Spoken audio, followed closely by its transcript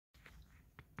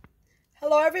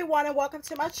Hello everyone and welcome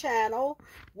to my channel.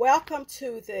 Welcome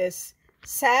to this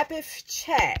Sabbath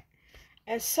chat.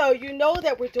 And so you know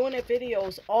that we're doing the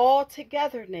videos all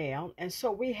together now. And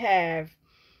so we have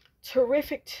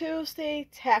Terrific Tuesday,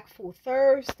 Tactful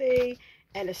Thursday,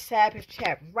 and a Sabbath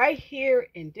chat right here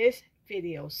in this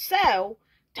video. So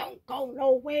don't go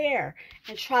nowhere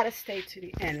and try to stay to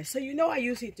the end. And so you know I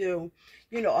usually do,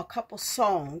 a couple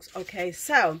songs. Okay,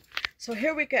 so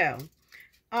here we go.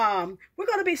 We're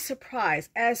going to be surprised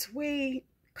as we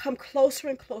come closer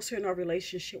and closer in our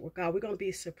relationship with God. We're going to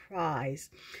be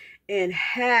surprised in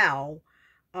how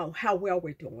well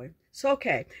we're doing. So,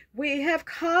 okay, we have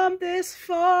come this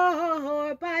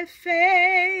far by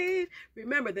faith.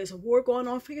 Remember, there's a war going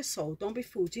on for your soul. Don't be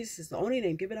fooled. Jesus is the only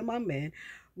name given among men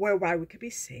whereby we can be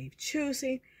saved.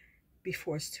 Choosing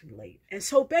before it's too late. And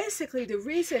so basically the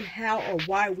reason how or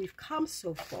why we've come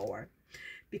so far,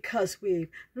 because we've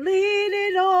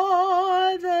leaned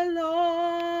on the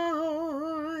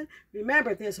Lord.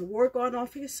 Remember, there's a war going on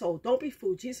for your soul. Don't be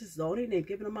fooled. Jesus is the only name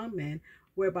given among men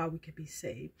whereby we can be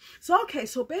saved. So, okay,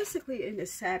 so basically in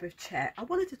this Sabbath chat, I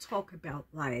wanted to talk about,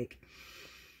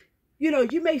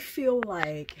 you may feel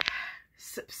like,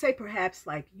 say perhaps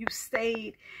like you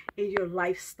stayed in your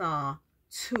lifestyle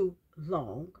too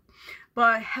long.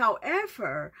 But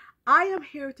however, I am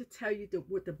here to tell you that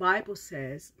what the Bible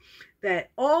says,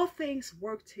 that all things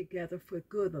work together for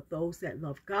good of those that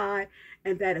love God,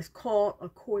 and that is called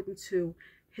according to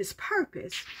his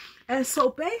purpose. And so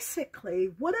basically,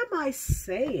 what am I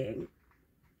saying?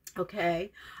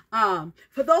 Okay,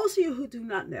 for those of you who do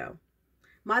not know,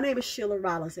 my name is Sheila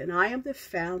Rollins, and I am the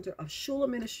founder of Shula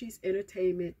Ministries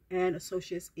Entertainment and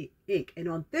Associates Inc. And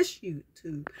on this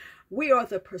YouTube, we are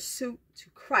the Pursuit to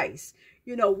Christ,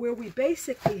 where we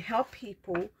basically help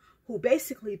people who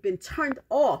basically been turned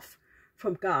off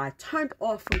from God, turned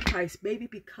off from Christ, maybe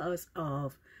because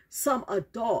of some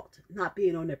adult not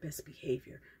being on their best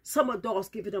behavior. Some adults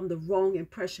giving them the wrong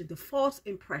impression, the false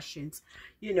impressions,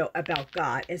 about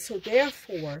God. And so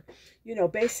therefore,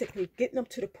 basically getting them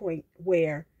to the point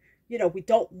where, we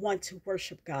don't want to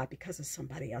worship God because of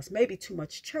somebody else. Maybe too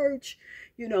much church,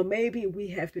 maybe we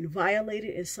have been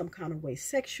violated in some kind of way,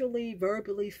 sexually,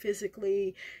 verbally,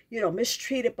 physically,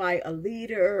 mistreated by a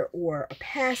leader or a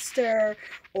pastor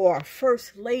or a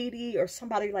first lady or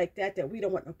somebody like that, that we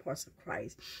don't want no parts of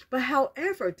Christ. But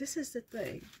however, this is the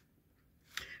thing.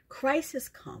 Christ has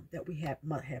come that we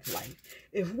might have life.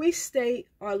 If we stay,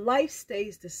 our life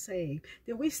stays the same,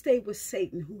 then we stay with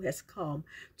Satan, who has come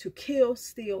to kill,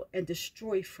 steal, and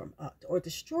destroy from us, or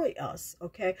destroy us,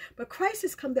 okay? But Christ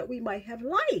has come that we might have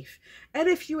life. And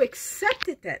if you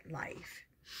accepted that life,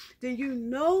 then you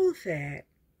know that,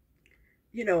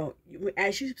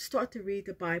 as you start to read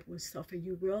the Bible and stuff, and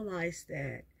you realize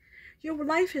that your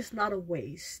life is not a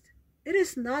waste. It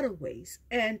is not a waste.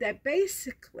 And that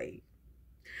basically,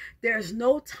 there's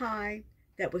no time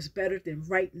that was better than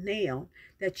right now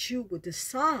that you would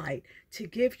decide to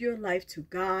give your life to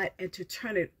God and to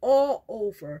turn it all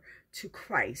over to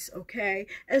Christ, okay?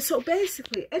 And so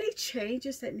basically, any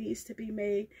changes that needs to be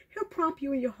made, he'll prompt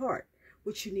you in your heart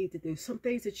what you need to do, some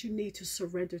things that you need to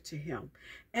surrender to him.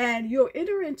 And you'll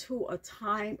enter into a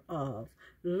time of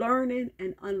learning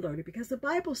and unlearning, because the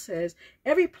Bible says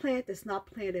every plant that's not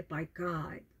planted by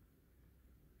God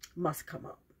must come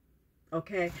up.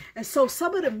 Okay, and so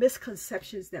some of the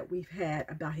misconceptions that we've had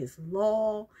about his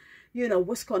law,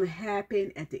 what's going to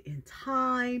happen at the end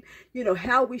time,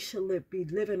 how we should be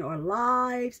living our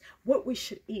lives, what we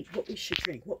should eat, what we should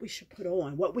drink, what we should put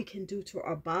on, what we can do to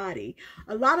our body.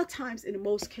 A lot of times, in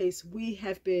most cases, we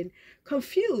have been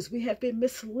confused. We have been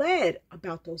misled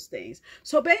about those things.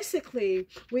 So basically,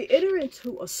 we enter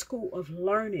into a school of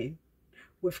learning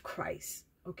with Christ.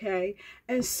 Okay,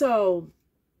 and so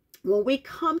when we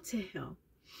come to him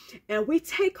and we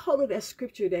take hold of that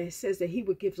scripture that says that he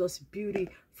would give us beauty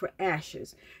for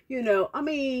ashes,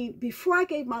 before I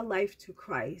gave my life to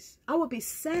Christ, I would be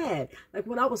sad. Like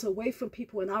when I was away from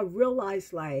people and I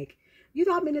realized, I'm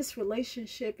in this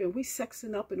relationship and we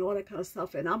sexing up and all that kind of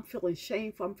stuff, and I'm feeling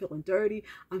shameful, I'm feeling dirty,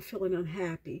 I'm feeling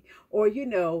unhappy. Or,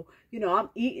 I'm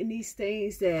eating these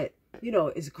things that,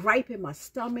 is griping my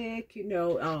stomach,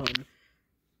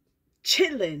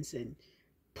 chitlins and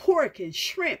pork and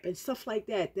shrimp and stuff like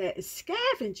that, that is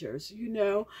scavengers,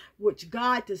 which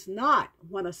God does not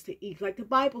want us to eat. Like the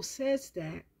Bible says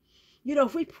that,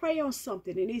 if we pray on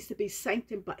something, it needs to be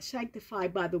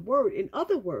sanctified by the word. In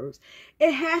other words,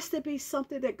 it has to be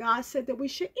something that God said that we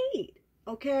should eat,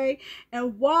 okay?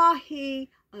 And while he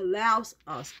allows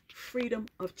us freedom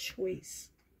of choice,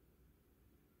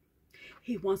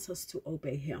 he wants us to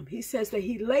obey him. He says that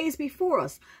he lays before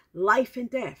us life and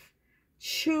death,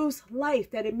 choose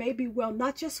life, that it may be well,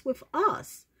 not just with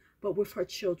us, but with her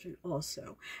children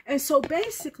also. And so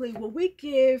basically, when we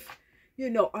give, you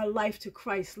know, our life to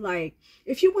Christ, like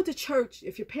if you went to church,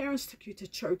 if your parents took you to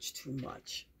church too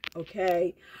much,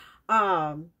 okay,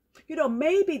 you know,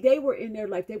 maybe they were in their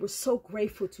life, they were so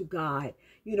grateful to God,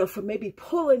 you know, for maybe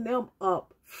pulling them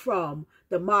up from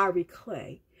the miry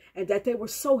clay, and that they were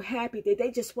so happy that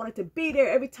they just wanted to be there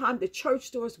every time the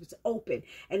church doors was open,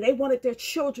 and they wanted their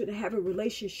children to have a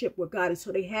relationship with God, and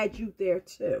so they had you there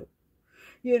too.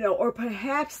 You know, or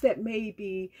perhaps that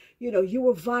maybe, you know, you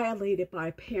were violated by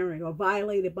a parent or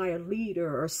violated by a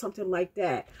leader or something like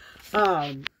that.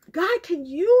 God can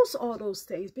use all those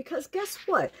things, because guess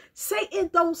what?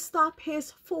 Satan don't stop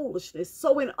his foolishness.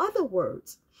 So in other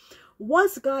words,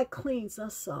 once God cleans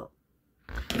us up,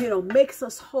 you know, makes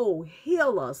us whole,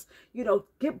 heal us, you know,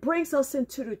 brings us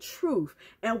into the truth,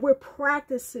 and we're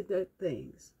practicing the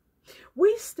things,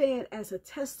 we stand as a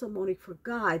testimony for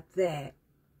God that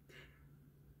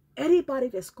anybody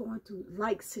that's going through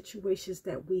like situations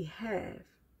that we have,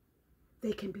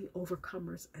 they can be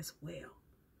overcomers as well.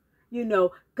 You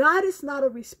know, God is not a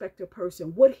respecter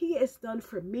person. What he has done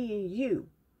for me and you,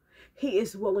 he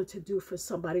is willing to do for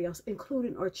somebody else,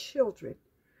 including our children.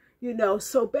 You know,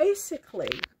 so basically,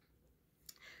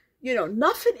 you know,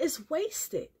 nothing is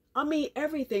wasted. I mean,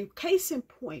 everything. Case in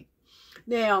point.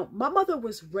 Now, my mother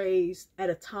was raised at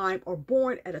a time, or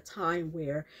born at a time,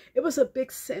 where it was a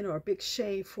big sin or a big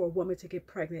shame for a woman to get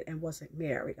pregnant and wasn't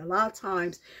married. A lot of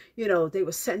times, you know, they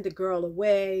would send the girl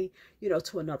away, you know,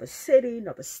 to another city,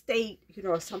 another state, you know,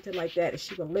 or something like that. And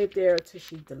she would live there until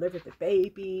she delivered the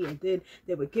baby. And then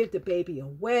they would give the baby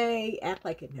away, act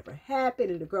like it never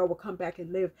happened. And the girl would come back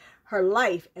and live her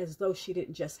life as though she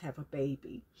didn't just have a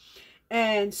baby.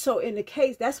 And so in the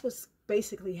case, that's what's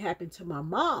basically happened to my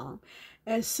mom.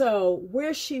 And so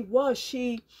where she was,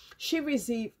 she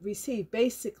received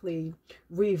basically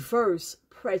reverse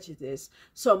prejudice.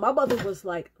 So my mother was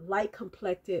like light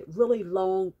complected, really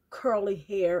long curly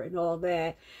hair and all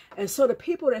that. And so the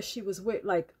people that she was with,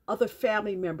 like other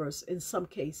family members in some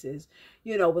cases,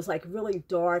 you know, was like really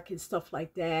dark and stuff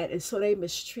like that. And so they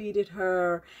mistreated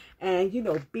her and, you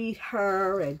know, beat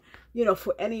her, and, you know,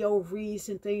 for any old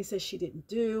reason, things that she didn't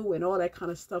do and all that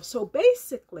kind of stuff. So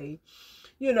basically,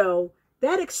 you know,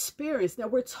 that experience, now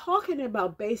we're talking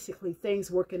about basically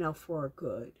things working out for our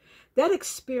good. That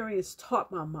experience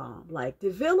taught my mom, like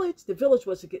the village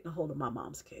wasn't getting a hold of my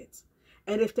mom's kids.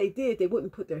 And if they did, they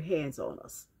wouldn't put their hands on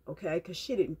us, okay? Because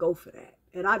she didn't go for that.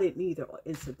 And I didn't either,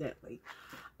 incidentally.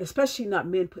 Especially not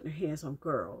men putting their hands on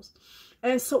girls.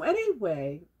 And so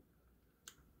anyway,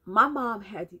 my mom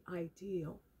had the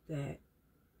ideal that,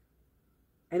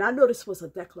 and I know this was a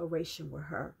declaration with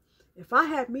her, if I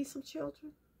had me some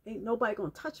children, ain't nobody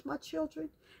gonna touch my children,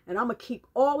 and I'm gonna keep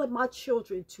all of my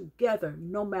children together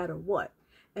no matter what.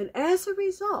 And as a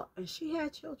result, and she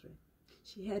had children,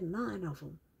 she had 9 of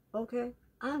them, okay?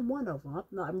 I'm one of them.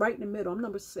 I'm right in the middle. I'm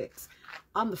number 6.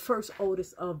 I'm the first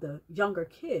oldest of the younger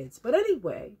kids. But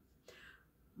anyway,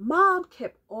 mom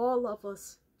kept all of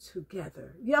us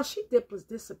together. Yeah, she was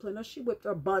disciplined us. She whipped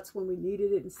our butts when we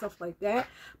needed it and stuff like that.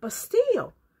 But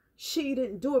still, she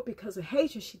didn't do it because of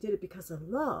hatred. She did it because of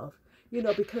love. You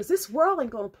know, because this world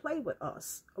ain't going to play with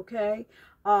us, okay?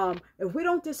 If we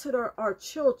don't discipline our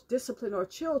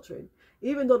children,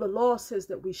 even though the law says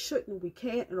that we shouldn't, we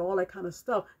can't, and all that kind of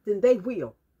stuff, then they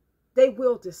will. They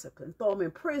will discipline, throw them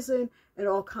in prison and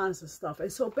all kinds of stuff.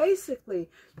 And so basically,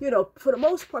 you know, for the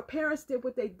most part, parents did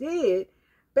what they did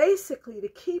basically to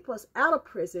keep us out of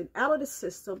prison, out of the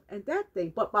system, and that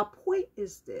thing. But my point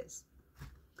is this.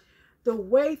 The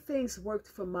way things worked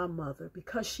for my mother,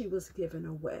 because she was given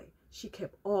away, she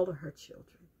kept all of her children.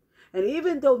 And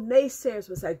even though naysayers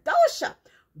was like, Dosha,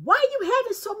 why are you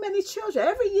having so many children?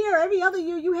 Every year, every other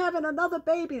year, you having another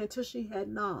baby, until she had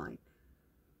 9.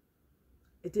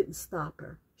 It didn't stop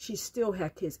her. She still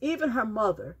had kids. Even her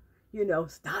mother, you know,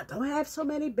 don't have so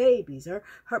many babies.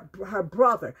 Her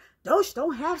brother,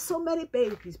 don't have so many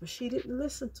babies. But she didn't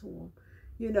listen to him.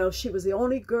 You know, she was the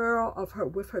only girl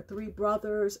with her 3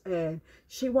 brothers, and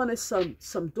she wanted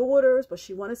some daughters, but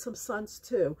she wanted some sons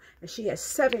too. And she had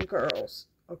 7 girls,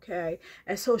 okay?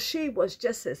 And so she was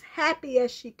just as happy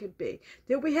as she could be.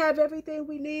 Did we have everything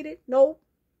we needed? No,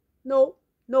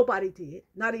 nobody did,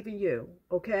 not even you,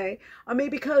 okay? I mean,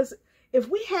 because if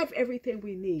we have everything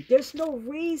we need, there's no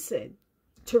reason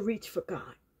to reach for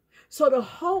God. So the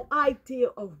whole idea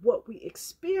of what we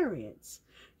experience,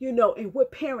 you know, and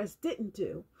what parents didn't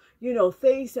do, you know,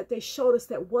 things that they showed us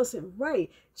that wasn't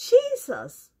right.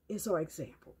 Jesus is our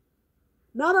example,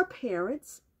 not our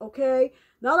parents, okay?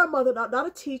 Not our mother, not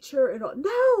a teacher. And all.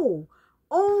 No,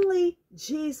 only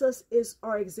Jesus is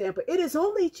our example. It is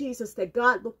only Jesus that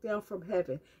God looked down from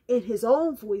heaven in his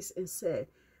own voice and said,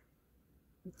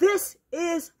 this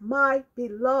is my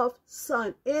beloved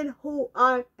son in whom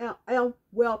I am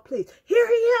well pleased. Here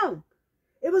I am.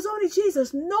 It was only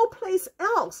Jesus. No place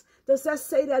else does that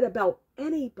say that about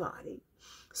anybody.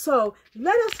 So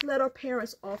let us let our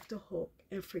parents off the hook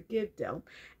and forgive them.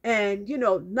 And, you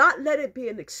know, not let it be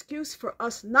an excuse for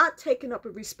us not taking up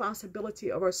a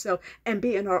responsibility of ourselves and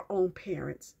being our own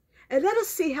parents. And let us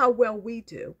see how well we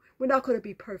do. We're not going to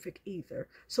be perfect either.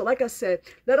 So like I said,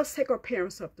 let us take our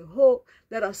parents off the hook.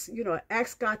 Let us, you know,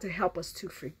 ask God to help us to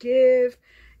forgive,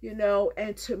 you know,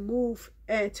 and to move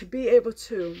and to be able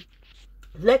to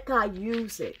let God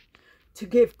use it to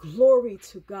give glory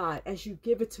to God. As you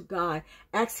give it to God,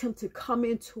 ask him to come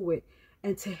into it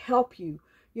and to help you,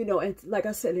 you know, and like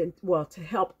I said, well, to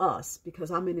help us,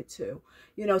 because I'm in it too,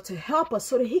 you know, to help us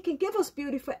so that he can give us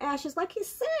beauty for ashes, like he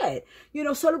said, you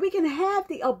know, so that we can have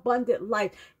the abundant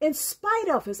life in spite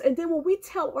of us. And then when we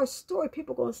tell our story,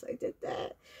 people are going to say, did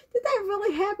that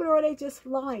really happen, or are they just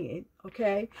lying?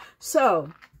 Okay, so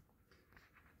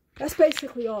that's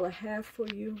basically all I have for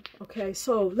you. Okay,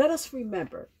 so let us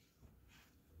remember,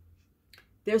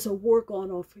 there's a war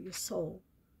going on for your soul.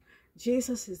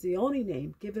 Jesus is the only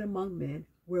name given among men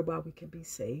whereby we can be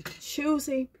saved. Choose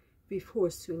him before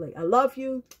it's too late. I love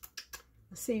you.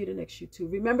 I'll see you in the next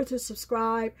YouTube. Remember to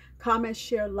subscribe, comment,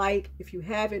 share, like. If you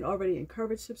haven't already,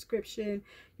 encourage subscription.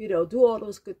 You know, do all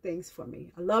those good things for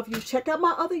me. I love you. Check out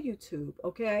my other YouTube,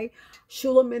 okay?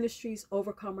 Shula Ministries,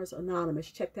 Overcomers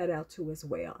Anonymous. Check that out too as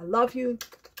well. I love you.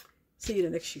 See you in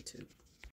the next YouTube.